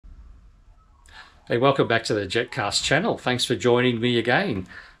Hey, welcome back to the Jetcast channel. Thanks for joining me again.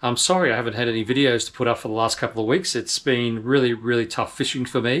 I'm sorry I haven't had any videos to put up for the last couple of weeks. It's been really tough fishing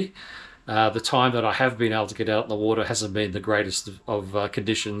for me. The time that I have been able to get out in the water hasn't been the greatest of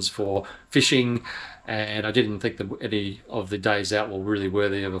conditions for fishing, and I didn't think that any of the days out were really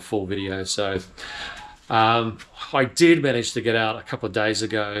worthy of a full video. So I did manage to get out a couple of days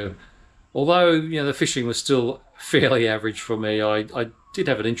ago. Although, the fishing was still fairly average for me, I did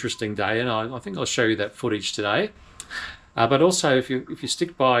have an interesting day, and I think I'll show you that footage today. But also, if you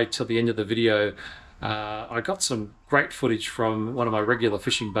stick by till the end of the video, I got some great footage from one of my regular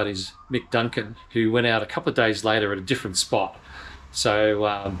fishing buddies, Mick Duncan, who went out a couple of days later at a different spot.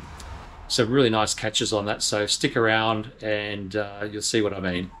 So some really nice catches on that. So stick around and you'll see what I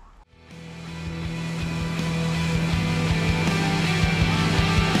mean.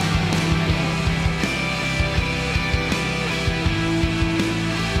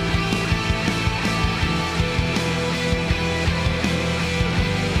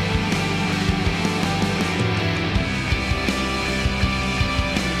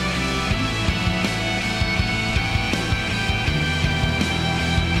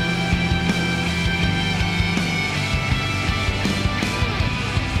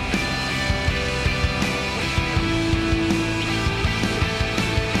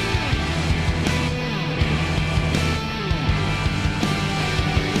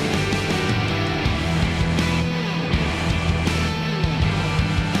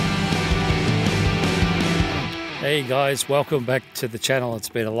 Hey guys, welcome back to the channel. It's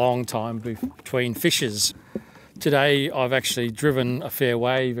been a long time between fishes. Today I've actually driven a fair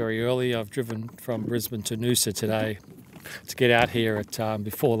way very early. I've driven from Brisbane to Noosa today to get out here at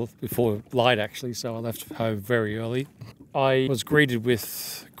before light actually, so I left home very early. I was greeted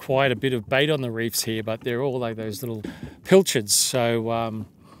with quite a bit of bait on the reefs here, but they're all like those little pilchards, so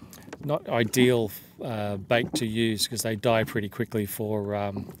not ideal bait to use because they die pretty quickly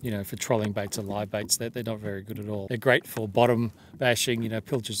for for trolling baits and live baits. They're not very good at all. They're great for bottom bashing.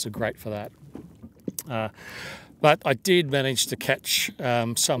 Pilchards are great for that. But I did manage to catch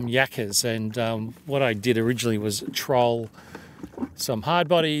some yakkers, and what I did originally was troll some hard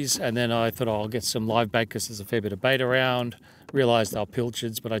bodies, and then I thought, I'll get some live bait because there's a fair bit of bait around. Realised they're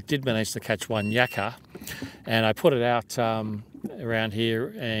pilchards, but I did manage to catch one yakker, and I put it out around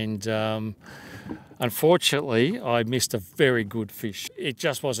here, and unfortunately I missed a very good fish. It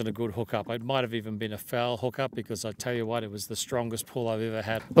just wasn't a good hookup. It might have even been a foul hookup, because I tell you what, it was the strongest pull I've ever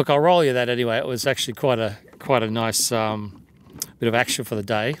had. Look, I'll roll you that anyway. It was actually quite a nice bit of action for the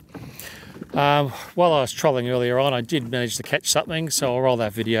day. While I was trolling earlier on, I did manage to catch something, so I'll roll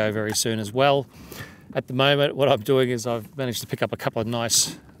that video very soon as well. At the moment, what I'm doing is I've managed to pick up a couple of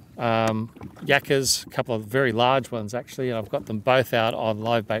nice yakkers, a couple of very large ones actually, and I've got them both out on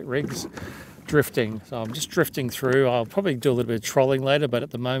live bait rigs, drifting. So I'm just drifting through. I'll probably do a little bit of trolling later, but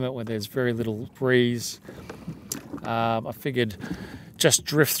at the moment when there's very little breeze, I figured just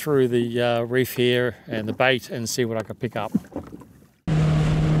drift through the reef here and the bait and see what I could pick up.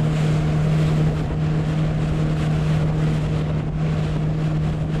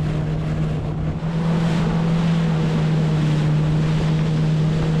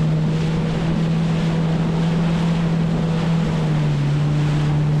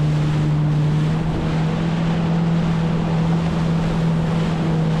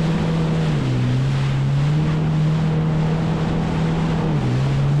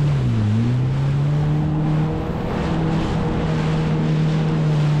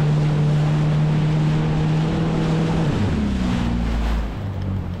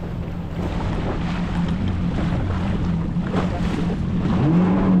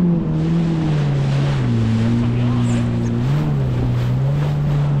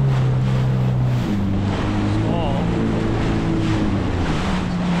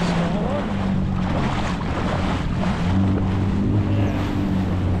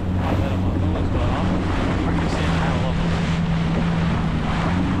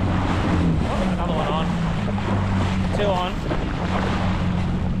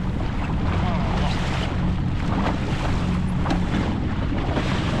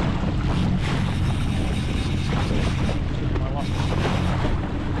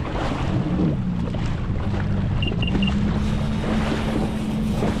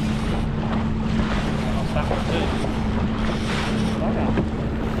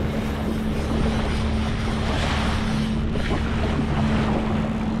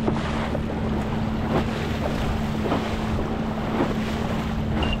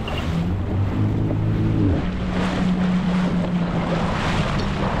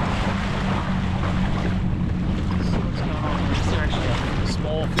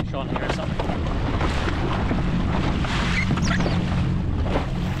 on here or something.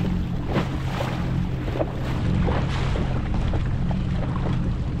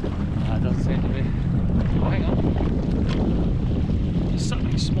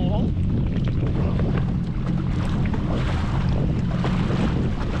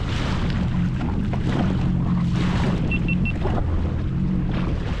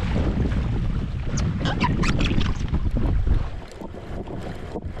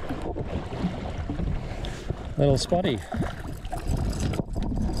 Little spotty.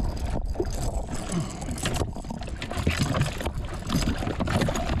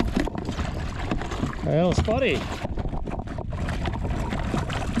 Little spotty.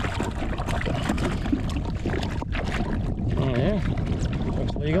 Oh yeah,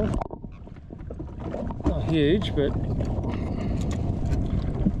 looks legal. Not huge, but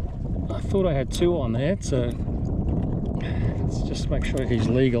I thought I had two on there, so let's just make sure he's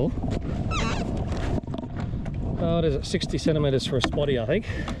legal. Oh, what is it, 60 centimetres for a spotty, I think.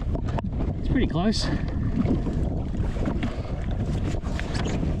 It's pretty close.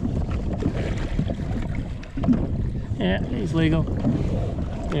 Yeah, he's legal.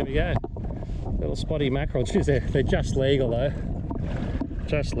 There we go. Little spotty mackerel. Geez, they're just legal though.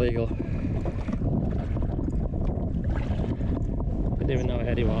 Just legal. Didn't even know I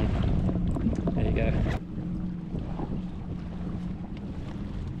had him on. There you go.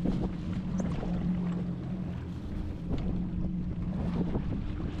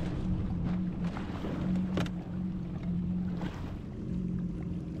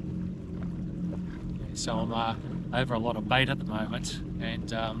 So I'm over a lot of bait at the moment, and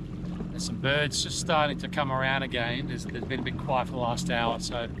there's some birds just starting to come around again. There's been a bit quiet for the last hour,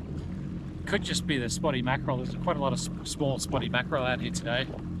 so it could just be the spotty mackerel. There's quite a lot of small spotty mackerel out here today.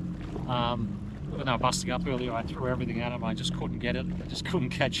 When they were busting up earlier, I threw everything at them. I just couldn't get it. I just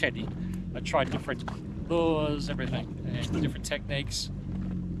couldn't catch any. I tried different lures, everything, and different techniques,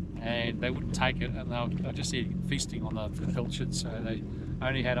 and they wouldn't take it, and they were just feasting on the pilchards, so they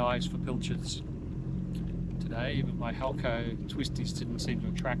only had eyes for pilchards. Even my Halco twisties didn't seem to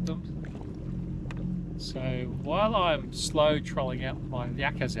attract them. So while I'm slow trolling out my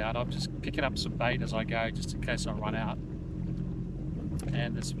yakkers out, I'm just picking up some bait as I go, just in case I run out.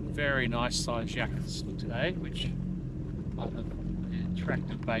 And there's some very nice sized yakkers today, which are the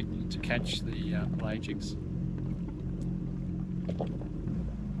attractive bait to catch the pelagics.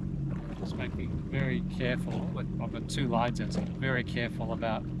 Just making very careful. I've got two lines out, so I'm very careful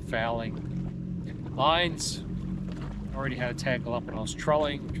about fouling lines. I already had a tangle up when I was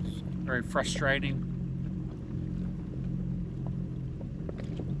trolling, which was very frustrating.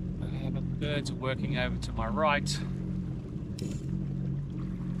 But the birds are working over to my right.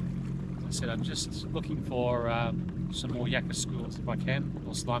 As I said, I'm just looking for some more yakker schools if I can,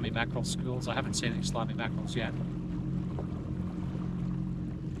 or slimy mackerel schools. I haven't seen any slimy mackerels yet.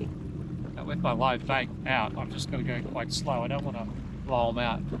 But with my live bait out, I'm just going to go quite slow. I don't want to blow them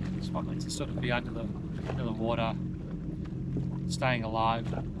out. I just want them to sort of be under the water, staying alive.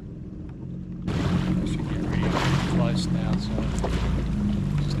 I should get really close now, so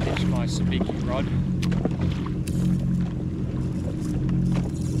just pitch my sabiki rod.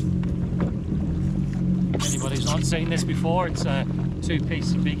 If anybody's not seen this before, it's a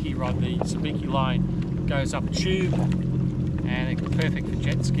two-piece sabiki rod. The sabiki line goes up a tube, and it's perfect for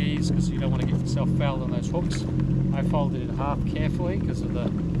jet skis because you don't want to get yourself fouled on those hooks. I folded it in half carefully because of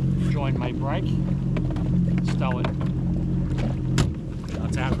the joint may break. Stow it.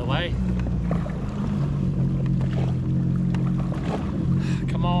 That's out of the way.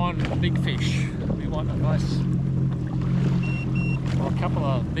 Come on, big fish. We want a nice, or a couple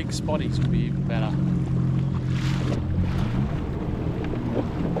of big spotties would be even better.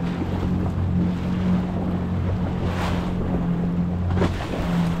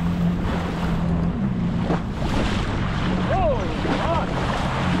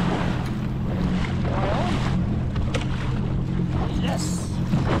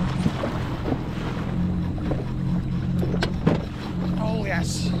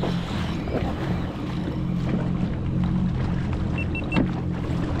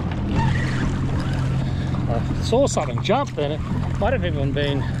 Saw something jump then. It might have even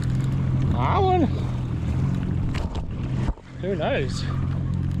been marlin. Who knows?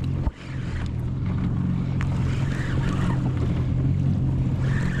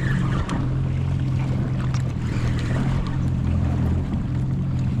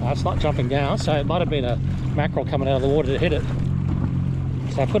 Oh, it's not jumping down, so it might have been a mackerel coming out of the water to hit it.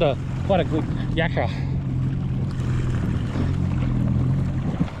 So I put quite a good yakker.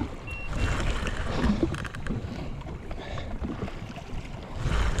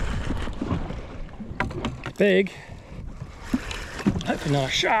 Big, hopefully not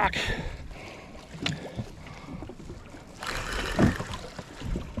a shark.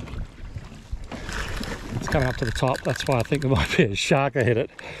 It's coming up to the top, that's why I think it might be a shark that hit it.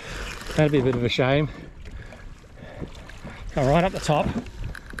 That'd be a bit of a shame. Come right up the top.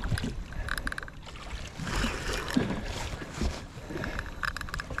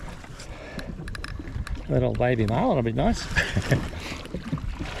 Little baby marlin would be nice.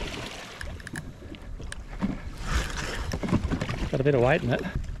 got a bit of weight in it.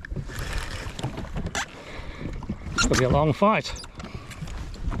 It's gonna be a long fight.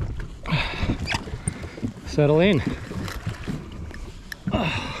 Settle in.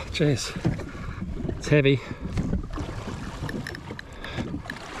 Oh, jeez, it's heavy.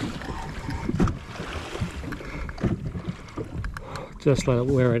 Just let it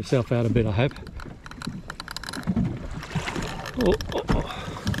wear itself out a bit, I hope. Oh, oh, oh.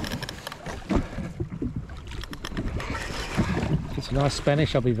 If it's a nice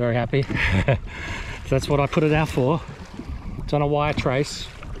Spanish, I'll be very happy. That's what I put it out for. It's on a wire trace.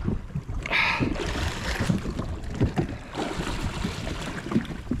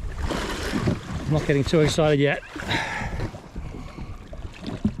 I'm not getting too excited yet.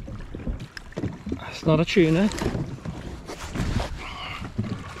 It's not a tuna.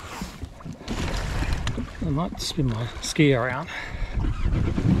 I might spin my ski around.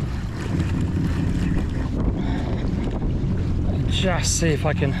 And just see if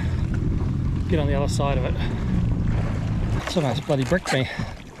I can get on the other side of it. It's almost bloody bricked me.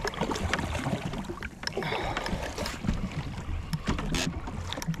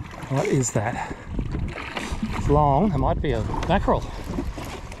 What is that? It's long. It might be a mackerel.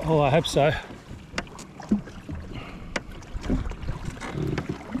 Oh, I hope so.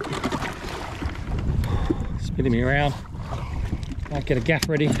 Spinning me around. Might get a gaff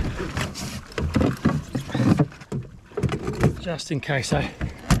ready. Just in case.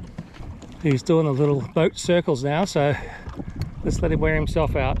 He's doing the little boat circles now, so let's let him wear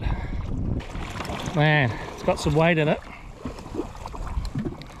himself out. Man, it's got some weight in it.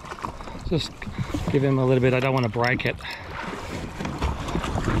 Just give him a little bit. I don't want to break it.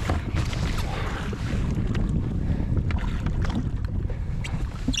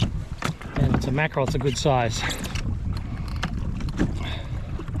 And it's a mackerel, it's a good size.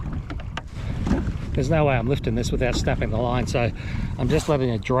 There's no way I'm lifting this without snapping the line, so I'm just letting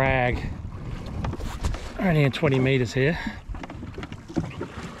it drag. Only in 20 meters here.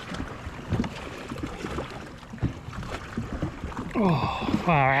 Oh,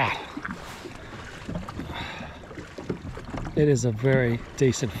 far out. It is a very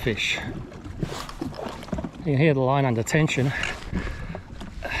decent fish. You can hear the line under tension.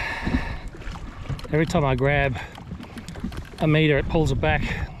 Every time I grab a meter, it pulls it back.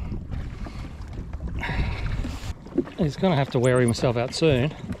 He's gonna have to wear himself out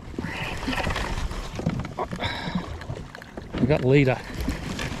soon. I've got leader.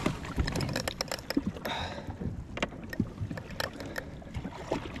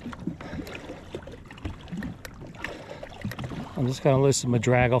 I'm just going to loosen my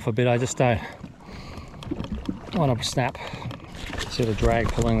drag off a bit. I just don't want to snap. See the drag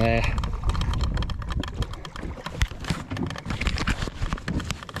pulling there.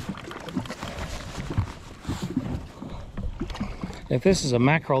 If this is a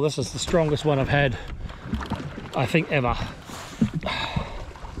mackerel, this is the strongest one I've had, I think, ever.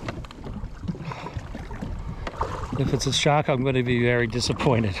 If it's a shark, I'm going to be very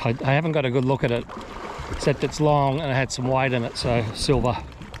disappointed. I haven't got a good look at it, except it's long and it had some weight in it, so silver.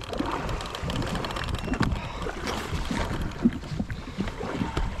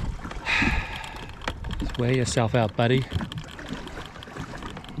 Just wear yourself out, buddy.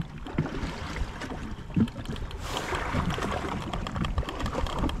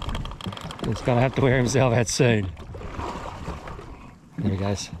 He's going to have to wear himself out soon. There he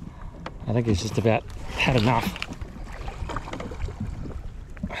goes. I think he's just about had enough.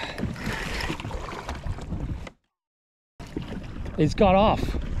 He's got off.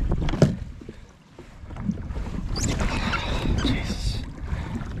 Jesus.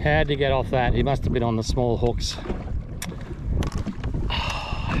 How'd he get off that? He must have been on the small hooks.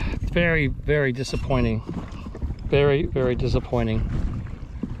 It's very, very disappointing. Very, very disappointing.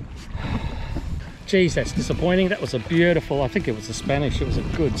 Geez, that's disappointing. That was a beautiful, I think it was a Spanish. It was a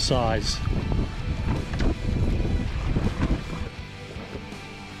good size.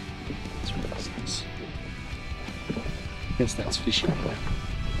 I guess that's fishing.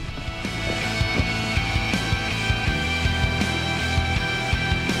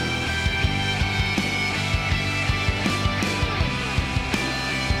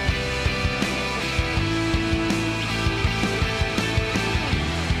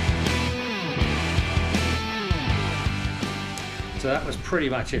 So that was pretty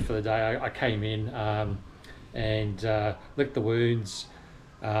much it for the day. I came in and licked the wounds,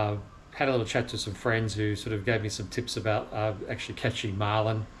 had a little chat to some friends who sort of gave me some tips about actually catching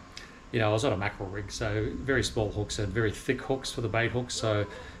marlin. You know, I was on a mackerel rig, so very small hooks and very thick hooks for the bait hooks, so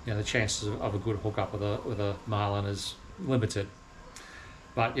you know the chances of a good hook up with a marlin is limited.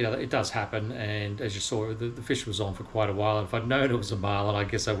 But you know, it does happen, and as you saw, the fish was on for quite a while, and if I'd known it was a marlin, I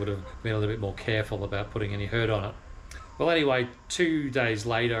guess I would have been a little bit more careful about putting any hurt on it. Well, anyway, 2 days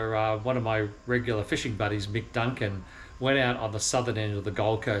later, one of my regular fishing buddies, Mick Duncan, went out on the southern end of the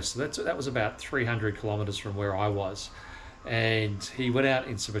Gold Coast. So that was about 300 kilometres from where I was. And he went out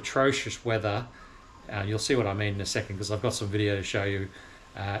in some atrocious weather. You'll see what I mean in a second, because I've got some video to show you.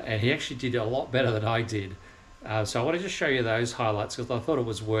 And he actually did a lot better than I did. So I want to just show you those highlights, because I thought it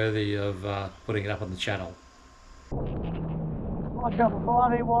was worthy of putting it up on the channel. Like a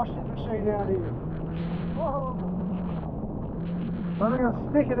bloody washing machine out here. Whoa. I'm going to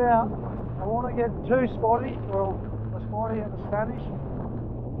stick it out. I want to get too spotty, well, the spotty and the Spanish.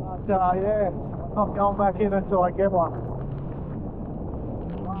 But yeah, I'm not going back in until I get one.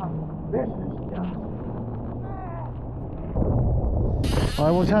 This is just...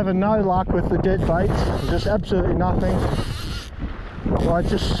 I was having no luck with the dead baits, just absolutely nothing. So I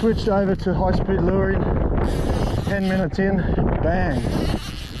just switched over to high speed luring. 10 minutes in, bang.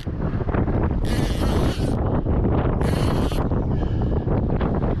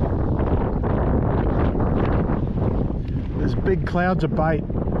 There's big clouds of bait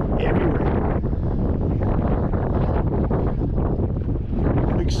everywhere.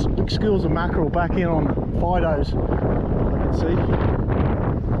 Big schools of mackerel back in on Fidos, I can see.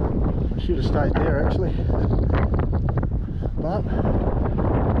 I should have stayed there actually. But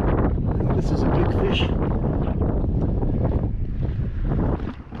I think this is a big fish.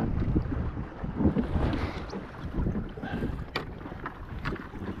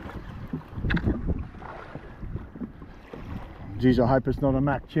 Geez, I hope it's not a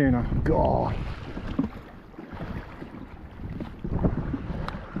Mac tuna. God.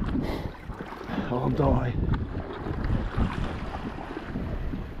 I'll die.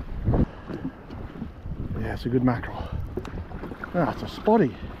 Yeah, it's a good mackerel. Ah, it's a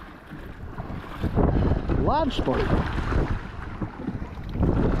spotty. Large spotty.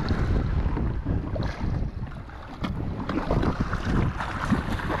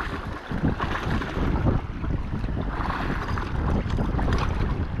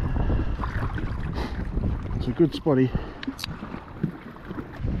 It's a good spotty.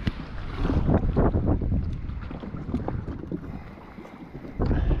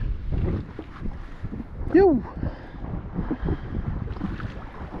 Yo!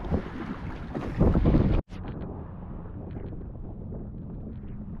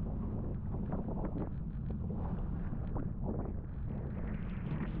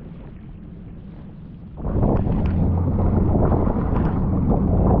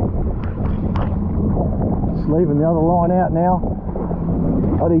 Leaving the other line out now.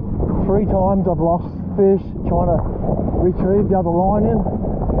 Only 3 times I've lost fish trying to retrieve the other line in.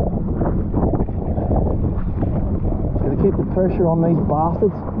 Just got to keep the pressure on these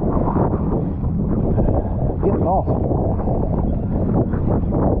bastards. Getting off.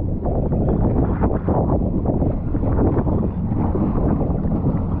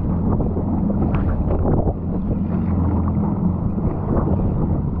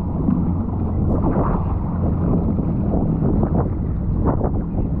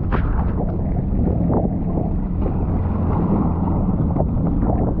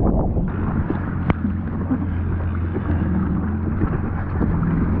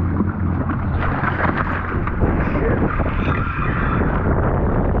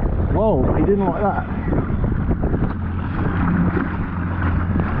 Whoa, he didn't like that.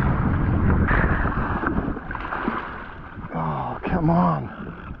 Oh, come on.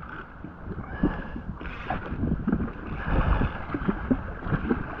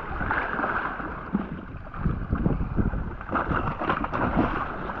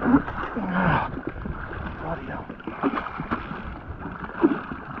 Bloody hell.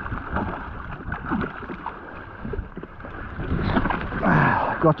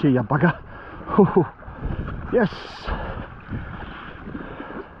 Got you bugger. Yes.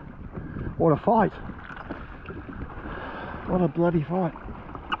 What a fight. What a bloody fight.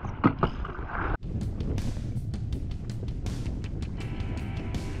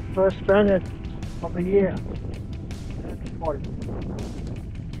 First Spaniard of the year. That's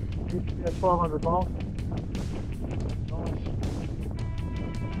 1200 miles. Nice.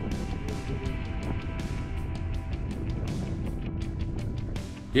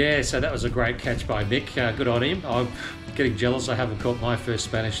 Yeah, so that was a great catch by Mick. Good on him. I'm getting jealous. I haven't caught my first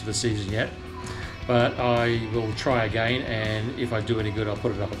Spanish of the season yet, but I will try again, and if I do any good, I'll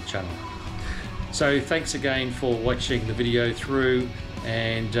put it up on the channel. So thanks again for watching the video through,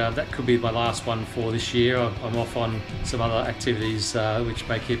 and that could be my last one for this year. I'm off on some other activities which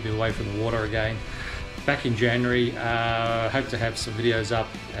may keep me away from the water again. back in January. Hope to have some videos up,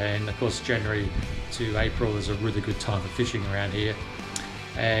 and of course January to April is a really good time for fishing around here,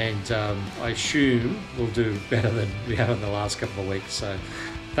 and I assume we'll do better than we have in the last couple of weeks. So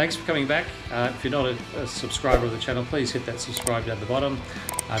thanks for coming back. If you're not a subscriber of the channel, please hit that subscribe down the bottom.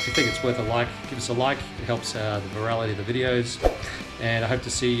 If you think it's worth a like, give us a like. It helps the virality of the videos, and I hope to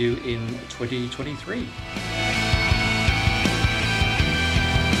see you in 2023.